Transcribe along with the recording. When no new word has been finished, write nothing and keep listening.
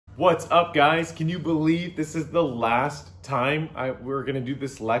What's up, guys? Can you believe this is the last time we're going to do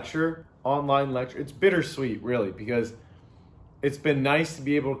this lecture, online lecture? It's bittersweet, really, because it's been nice to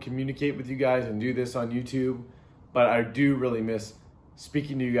be able to communicate with you guys and do this on YouTube, but I do really miss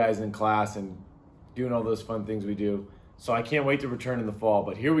speaking to you guys in class and doing all those fun things we do. So I can't wait to return in the fall,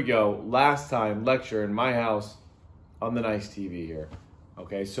 but here we go. Last time lecture in my house on the nice TV here.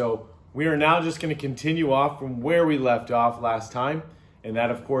 Okay, so we are now just going to continue off from where we left off last time. And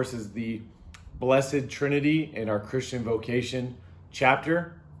that, of course, is the Blessed Trinity in our Christian vocation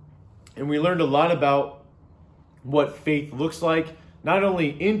chapter. And we learned a lot about what faith looks like, not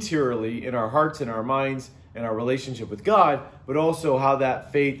only interiorly in our hearts and our minds and our relationship with God, but also how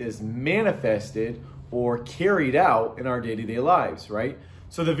that faith is manifested or carried out in our day-to-day lives, right?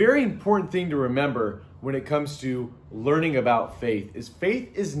 So the very important thing to remember when it comes to learning about faith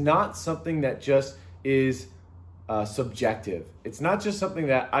is not something that just is subjective. It's not just something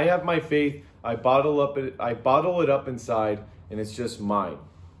that I have my faith, I bottle it up inside, and it's just mine.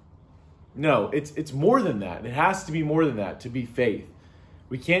 No, it's more than that. It has to be more than that to be faith.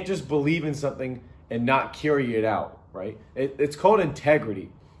 We can't just believe in something and not carry it out, right? It's called integrity.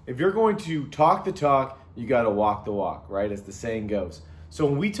 If you're going to talk the talk, you got to walk the walk, right? As the saying goes. So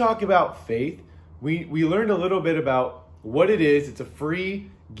when we talk about faith, we learned a little bit about what it is. It's a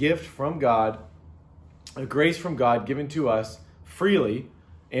free gift from God, a grace from God given to us freely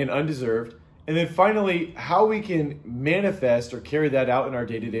and undeserved. And then finally, how we can manifest or carry that out in our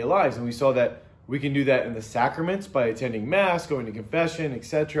day-to-day lives. And we saw that we can do that in the sacraments by attending Mass, going to confession,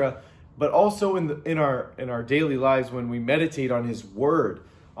 etc. But also in our daily lives when we meditate on His Word,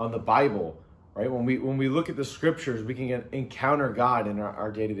 on the Bible, right? When we look at the Scriptures, we can encounter God in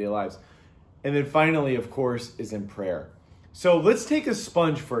our day-to-day lives. And then finally, of course, is in prayer. So let's take a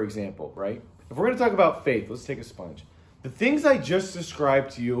sponge, for example, right? If we're going to talk about faith, let's take a sponge. The things I just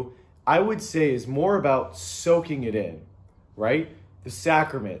described to you, I would say is more about soaking it in, right? The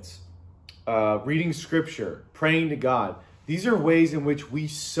sacraments, reading Scripture, praying to God. These are ways in which we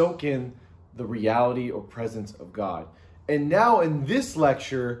soak in the reality or presence of God. And now in this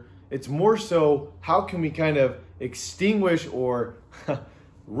lecture, it's more so how can we kind of extinguish or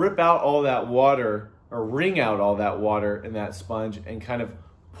rip out all that water or wring out all that water in that sponge and kind of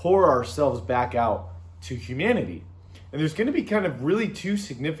pour ourselves back out to humanity. And there's going to be kind of really two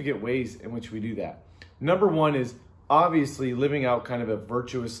significant ways in which we do that. Number one is obviously living out kind of a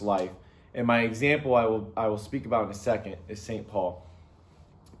virtuous life. And my example I will speak about in a second is St. Paul.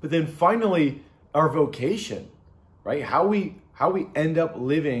 But then finally, our vocation, right? How we end up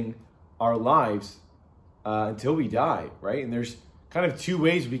living our lives until we die, right? And there's kind of two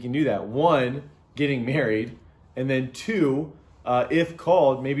ways we can do that. One, getting married, and then two, if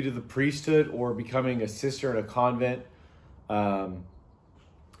called, maybe to the priesthood or becoming a sister in a convent. And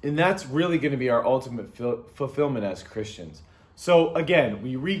that's really going to be our ultimate fulfillment as Christians. So again,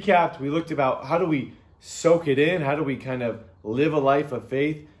 we recapped, we looked about how do we soak it in? How do we kind of live a life of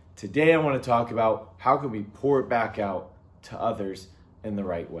faith? Today I want to talk about how can we pour it back out to others in the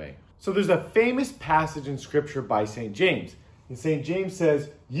right way. So there's a famous passage in Scripture by St. James. And St. James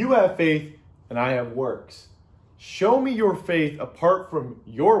says, "You have faith and I have works. Show me your faith apart from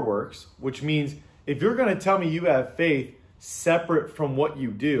your works," which means if you're going to tell me you have faith separate from what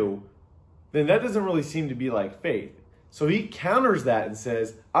you do, then that doesn't really seem to be like faith. So he counters that and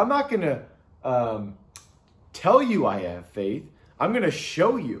says, I'm not going to tell you I have faith. I'm going to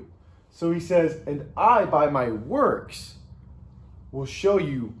show you. So he says, and I, by my works, will show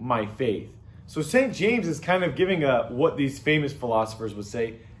you my faith. So St. James is kind of giving what these famous philosophers would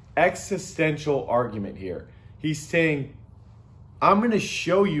say, existential argument here. He's saying, I'm going to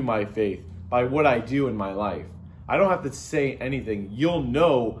show you my faith by what I do in my life. I don't have to say anything. You'll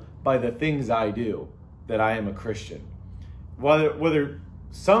know by the things I do that I am a Christian. Whether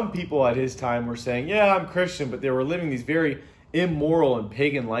some people at his time were saying, yeah, I'm Christian, but they were living these very immoral and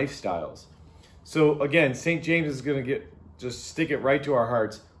pagan lifestyles. So again, St. James is going to just stick it right to our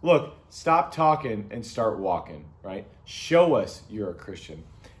hearts. Look, stop talking and start walking, right? Show us you're a Christian.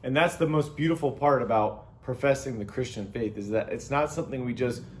 And that's the most beautiful part about professing the Christian faith, is that it's not something we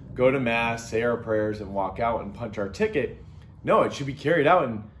just go to Mass, say our prayers, and walk out and punch our ticket. No, it should be carried out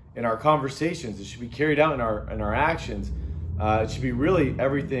in our conversations. It should be carried out in our actions. It should be really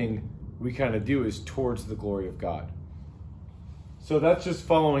everything we kind of do is towards the glory of God. So that's just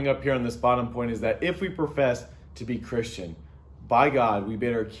following up here on this bottom point, is that if we profess to be Christian, by God, we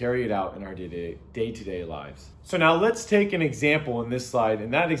better carry it out in our day-to-day lives. So now let's take an example in this slide,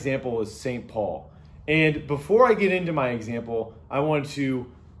 and that example is St. Paul. And before I get into my example, I want to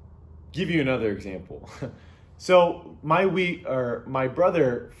give you another example. So my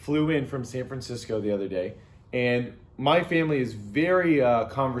brother flew in from San Francisco the other day, and my family is very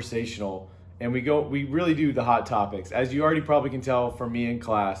conversational, and we really do the hot topics. As you already probably can tell from me in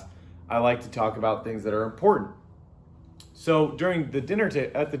class, I like to talk about things that are important. So during the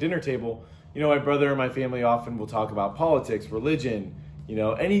at the dinner table, my brother and my family often will talk about politics, religion,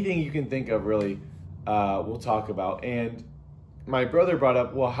 anything you can think of really, we'll talk about. And my brother brought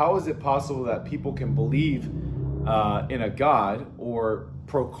up, well, how is it possible that people can believe in a God or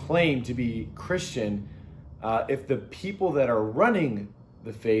proclaim to be Christian if the people that are running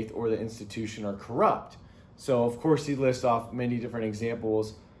the faith or the institution are corrupt? So of course he lists off many different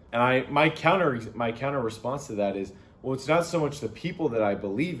examples, and my counter response to that is, well, it's not so much the people that I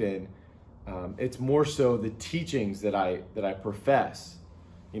believe in, it's more so the teachings that I profess.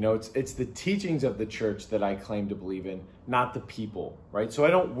 It's the teachings of the church that I claim to believe in, not the people, right? So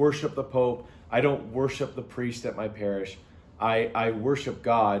I don't worship the Pope. I don't worship the priest at my parish. I worship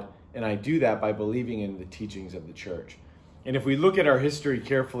God, and I do that by believing in the teachings of the church. And if we look at our history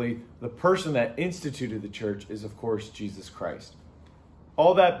carefully, the person that instituted the church is, of course, Jesus Christ.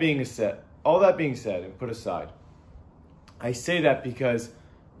 All that being said and put aside, I say that because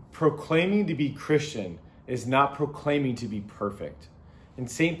proclaiming to be Christian is not proclaiming to be perfect.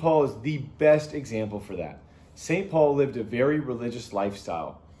 And St. Paul is the best example for that. St. Paul lived a very religious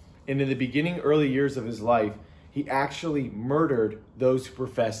lifestyle. And in the early years of his life, he actually murdered those who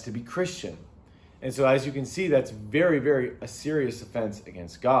professed to be Christian. And so as you can see, that's very, very a serious offense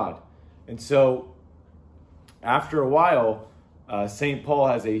against God. And so after a while, St. Paul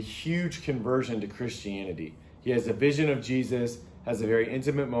has a huge conversion to Christianity. He has a vision of Jesus, has a very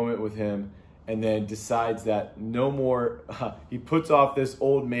intimate moment with him, and then decides that no more, he puts off this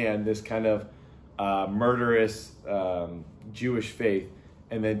old man, this kind of murderous Jewish faith,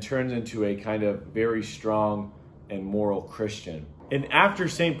 and then turns into a kind of very strong and moral Christian. And after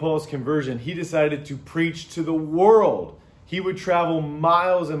St. Paul's conversion, he decided to preach to the world. He would travel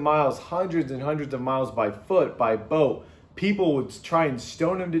miles and miles, hundreds and hundreds of miles by foot, by boat. People would try and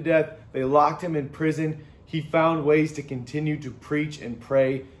stone him to death. They locked him in prison. He found ways to continue to preach and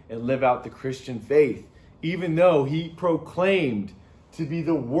pray and live out the Christian faith, even though he proclaimed to be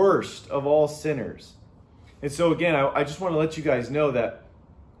the worst of all sinners. And so again, I just want to let you guys know that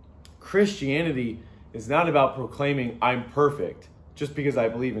Christianity is not about proclaiming I'm perfect just because I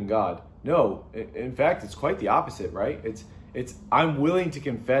believe in God. No, in fact, it's quite the opposite, right? It's I'm willing to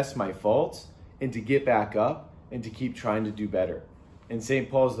confess my faults and to get back up and to keep trying to do better. And St.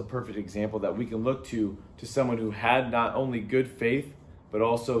 Paul is the perfect example that we can look to someone who had not only good faith, but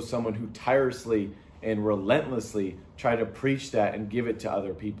also someone who tirelessly and relentlessly tried to preach that and give it to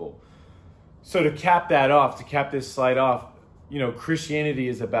other people. So to cap this slide off, Christianity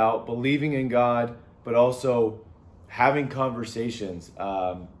is about believing in God, but also having conversations,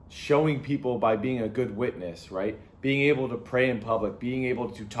 showing people by being a good witness, right? Being able to pray in public, being able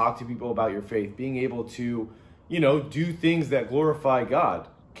to talk to people about your faith, being able to, do things that glorify God.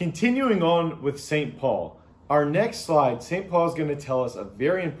 Continuing on with St. Paul, our next slide, St. Paul is going to tell us a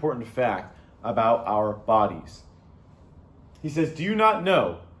very important fact about our bodies. He says, do you not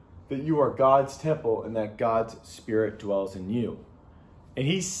know that you are God's temple and that God's Spirit dwells in you? And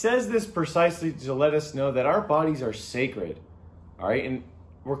he says this precisely to let us know that our bodies are sacred, all right? And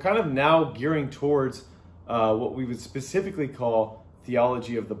we're kind of now gearing towards what we would specifically call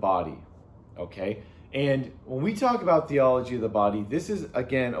theology of the body, okay? And when we talk about theology of the body, this is,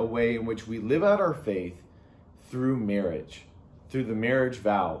 again, a way in which we live out our faith through marriage, through the marriage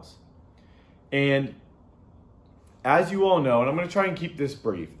vows. And as you all know, and I'm going to try and keep this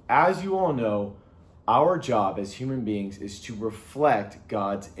brief, as you all know, our job as human beings is to reflect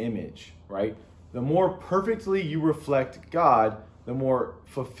God's image, right? The more perfectly you reflect God, the more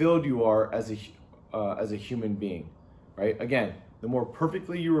fulfilled you are as a human being, right? Again, the more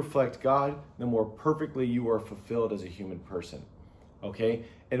perfectly you reflect God, the more perfectly you are fulfilled as a human person, okay?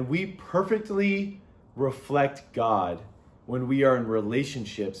 And we perfectly reflect God when we are in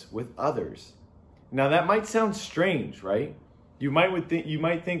relationships with others. Now that might sound strange, right? You might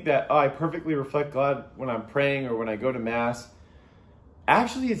think that, I perfectly reflect God when I'm praying or when I go to Mass.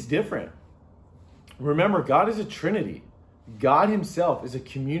 Actually, it's different. Remember, God is a Trinity. God himself is a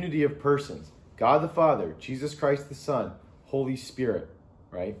community of persons. God the Father, Jesus Christ the Son, Holy Spirit,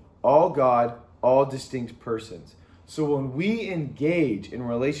 right? All God, all distinct persons. So when we engage in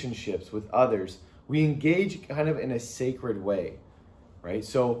relationships with others, we engage kind of in a sacred way, right?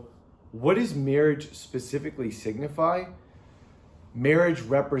 So what does marriage specifically signify? Marriage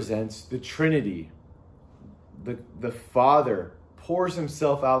represents the Trinity. The Father pours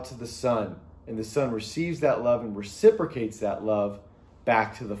himself out to the Son and the Son receives that love and reciprocates that love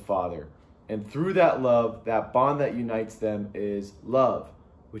back to the Father. And through that love, that bond that unites them is love,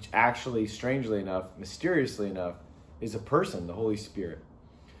 which actually, strangely enough, mysteriously enough, is a person, the Holy Spirit.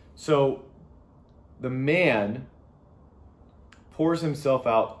 So the man pours himself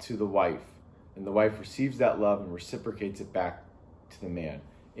out to the wife, and the wife receives that love and reciprocates it back to the man.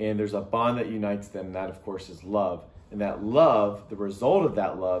 And there's a bond that unites them, and that, of course, is love. And that love, the result of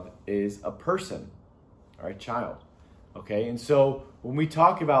that love, is a person, all right, child. Okay, and so when we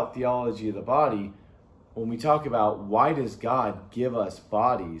talk about theology of the body, when we talk about why does God give us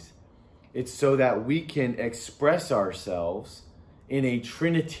bodies, it's so that we can express ourselves in a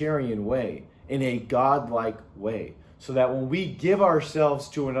Trinitarian way, in a God-like way, so that when we give ourselves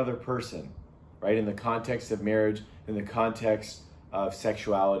to another person, right, in the context of marriage, in the context of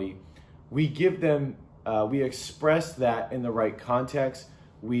sexuality, we give them, we express that in the right context.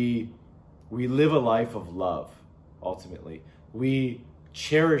 We live a life of love, ultimately. We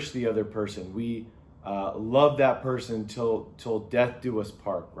cherish the other person. We love that person till death do us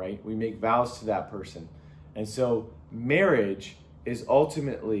part, right? We make vows to that person. And so marriage is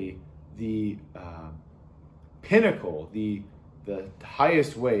ultimately the pinnacle, the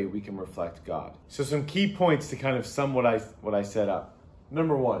highest way we can reflect God. So some key points to kind of sum what I set up.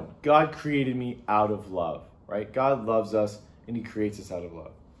 Number one, God created me out of love, right? God loves us and he creates us out of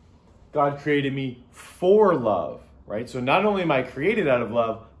love. God created me for love, right? So not only am I created out of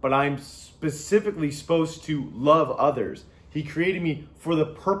love, but I'm specifically supposed to love others. He created me for the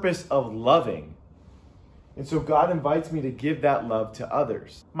purpose of loving. And so God invites me to give that love to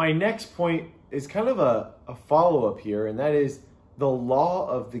others. My next point is kind of a follow-up here, and that is the law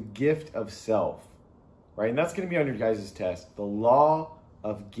of the gift of self, right? And that's going to be on your guys' test, the law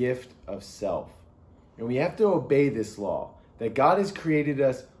of gift of self. And we have to obey this law, that God has created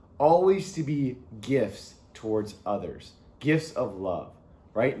us always to be gifts towards others, gifts of love,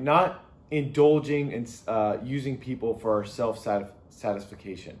 right? Not indulging and using people for our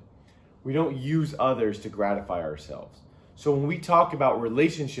self-satisfaction. We don't use others to gratify ourselves. So when we talk about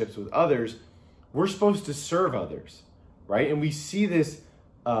relationships with others, we're supposed to serve others, right? And we see this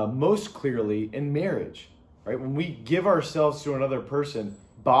most clearly in marriage, right? When we give ourselves to another person,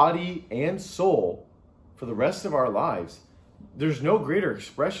 body and soul, for the rest of our lives, there's no greater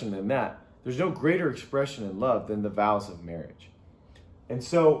expression than that. There's no greater expression in love than the vows of marriage. And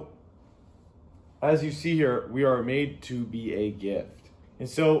so, as you see here, we are made to be a gift. And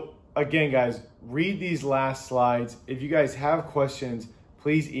so, again, guys, read these last slides. If you guys have questions,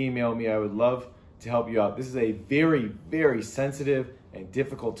 please email me. I would love to help you out. This is a very, very sensitive and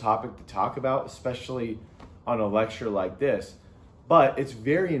difficult topic to talk about, especially on a lecture like this. But it's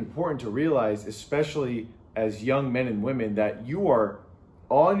very important to realize, especially as young men and women, that you are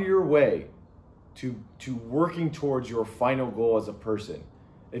on your way to working towards your final goal as a person.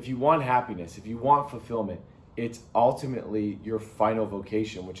 If you want happiness, if you want fulfillment, it's ultimately your final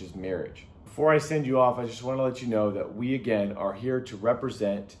vocation, which is marriage. Before I send you off, I just want to let you know that we, again, are here to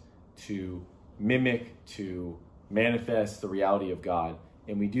represent, to mimic, to manifest the reality of God.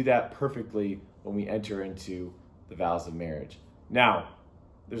 And we do that perfectly when we enter into the vows of marriage. Now,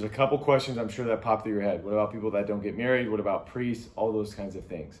 there's a couple questions I'm sure that pop through your head. What about people that don't get married? What about priests? All those kinds of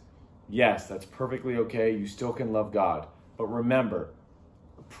things. Yes, that's perfectly okay. You still can love God. But remember,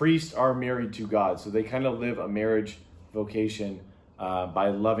 priests are married to God. So they kind of live a marriage vocation by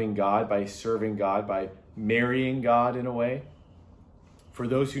loving God, by serving God, by marrying God in a way. For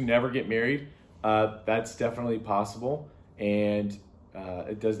those who never get married, that's definitely possible. And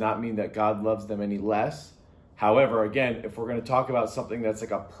it does not mean that God loves them any less. However, again, if we're going to talk about something that's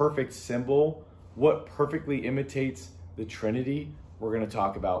like a perfect symbol, what perfectly imitates the Trinity, we're going to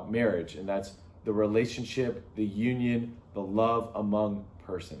talk about marriage. And that's the relationship, the union, the love among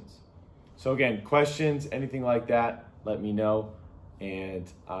persons. So again, questions, anything like that, let me know.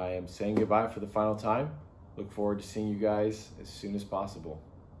 And I am saying goodbye for the final time. Look forward to seeing you guys as soon as possible.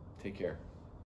 Take care.